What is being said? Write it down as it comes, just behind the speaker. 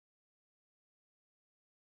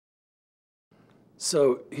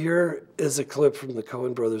So here is a clip from the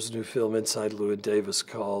Coen brothers' new film, Inside Llewyn Davis,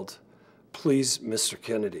 called Please, Mr.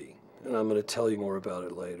 Kennedy. And I'm going to tell you more about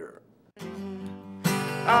it later.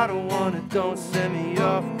 I don't want it, don't send me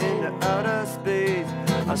off into outer space.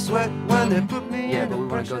 I sweat when they put me Yeah, but we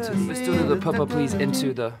want to go to the... Let's do the papa please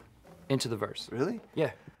into the verse. Really?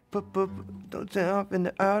 Yeah. Don't send off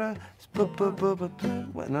into outer... No,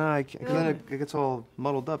 I can't, because then it gets all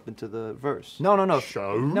muddled up into the verse. No.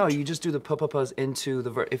 Shout. No, you just do the papas into the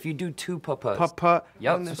verse. If you do two papas... Papa,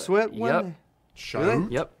 Yep. when they sweat when Yep. they... Shout.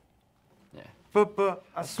 Really? Yep. Yeah.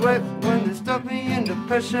 I sweat when they stuff me into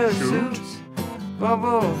pressure suits.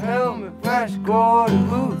 Bubble, helmet, flash, Gordon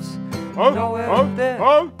boots. Nowhere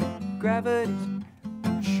there. Gravity's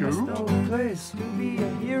Shoot. no place to be a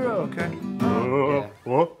hero. Okay.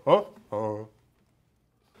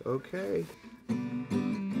 Okay.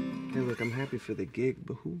 Hey, look, I'm happy for the gig,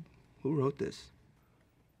 but who wrote this?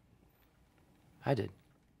 I did.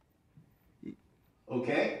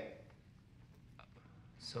 Okay.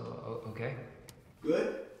 So, okay.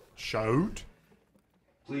 Good. Shout.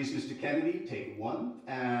 Please, Mr. Kennedy, take one,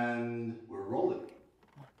 and we're rolling.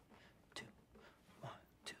 1,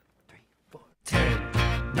 2, 3, 4. 10,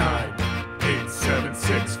 9, 8, 7,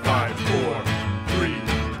 6, 5, 4, 3,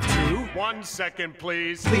 2. 1 second,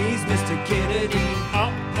 please. Please, Mr. Kennedy.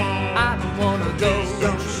 I don't wanna go.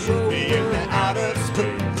 Don't shoot me in the outer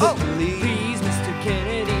space. Oh, please, Mr.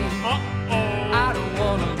 Kennedy. I don't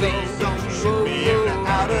wanna go. Don't shoot me in the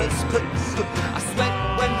outer space. I sweat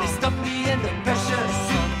when they stuff me in the pressure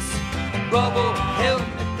suits. Rubble, helmet,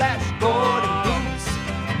 flash, Gordon boots.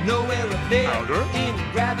 Nowhere up there Outer. in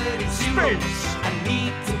gravity zero. Space. I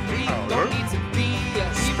need to breathe, Outer. don't need to be a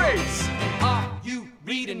hero. Space. And are you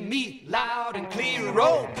reading me loud and clear?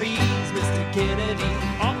 Oh, please, Mr. Kennedy.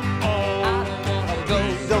 I don't wanna go.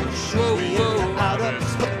 Don't shoot me in the outer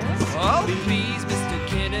space. Oh, please, Mr.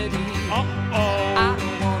 Kennedy. I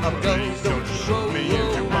don't wanna go. Don't shoot me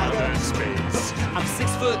into outer space. I'm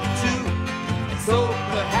 6'2", and so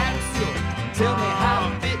perhaps you'll tell me how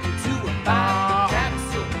to fit into a 5-foot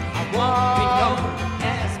capsule. I won't be known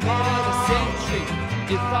as mid-century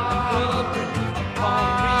if I'm covered upon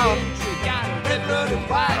re-entry. Got a red-blooded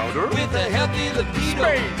Outer. wife with a healthy libido.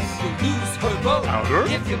 Space. You'll lose her vote Outer.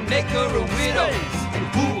 if you make her a widow. Space. And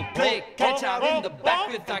who will play catch out in the back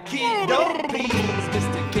with our kid? Don't please,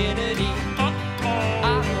 Mr. Kennedy.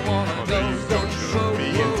 I don't wanna go. Don't show me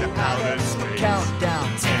into outer space. Countdown.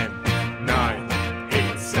 10, 9,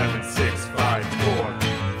 8, 7, 6, 5, 4,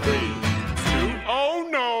 3, 2. Oh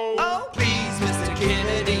no! Oh, please, Mr.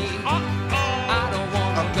 Kennedy. I don't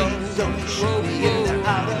wanna go. Don't shoot me in the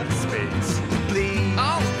outer Space. Please,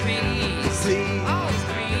 Oh, please. please, Oh,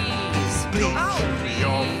 please. please. Oh, Shoot me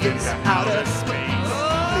off into please. outer space.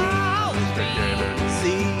 Oh, please.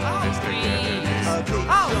 please, Oh, Mr. Kennedy. please.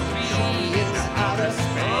 Oh, please. outer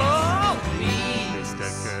Oh, please.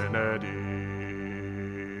 Mr.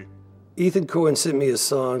 Kennedy. Ethan Coen sent me a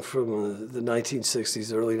song from the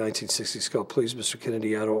 1960s, early 1960s, called Please, Mr.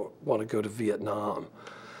 Kennedy, I Don't Want to Go to Vietnam.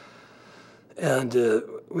 And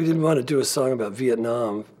we didn't want to do a song about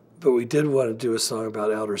Vietnam, but we did want to do a song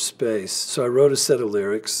about outer space. So I wrote a set of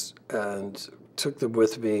lyrics and took them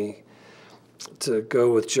with me to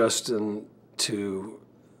go with Justin to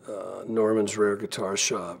Norman's Rare Guitar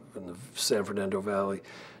Shop in the San Fernando Valley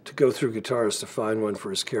to go through guitars to find one for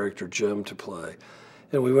his character Jim to play.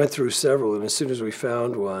 And we went through several, and as soon as we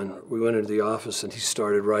found one, we went into the office and he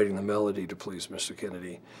started writing the melody to Please, Mr.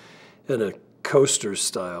 Kennedy in a Coasters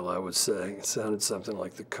style, I would say. It sounded something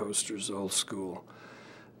like the Coasters, old school.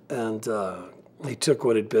 And he took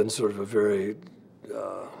what had been sort of a very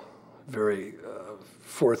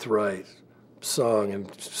forthright song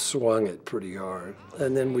and swung it pretty hard.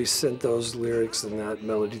 And then we sent those lyrics and that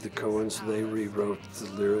melody to the Coens. They rewrote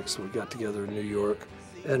the lyrics. We got together in New York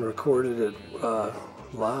and recorded it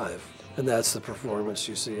live. And that's the performance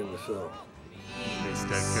you see in the film.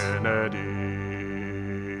 Mr. Kennedy.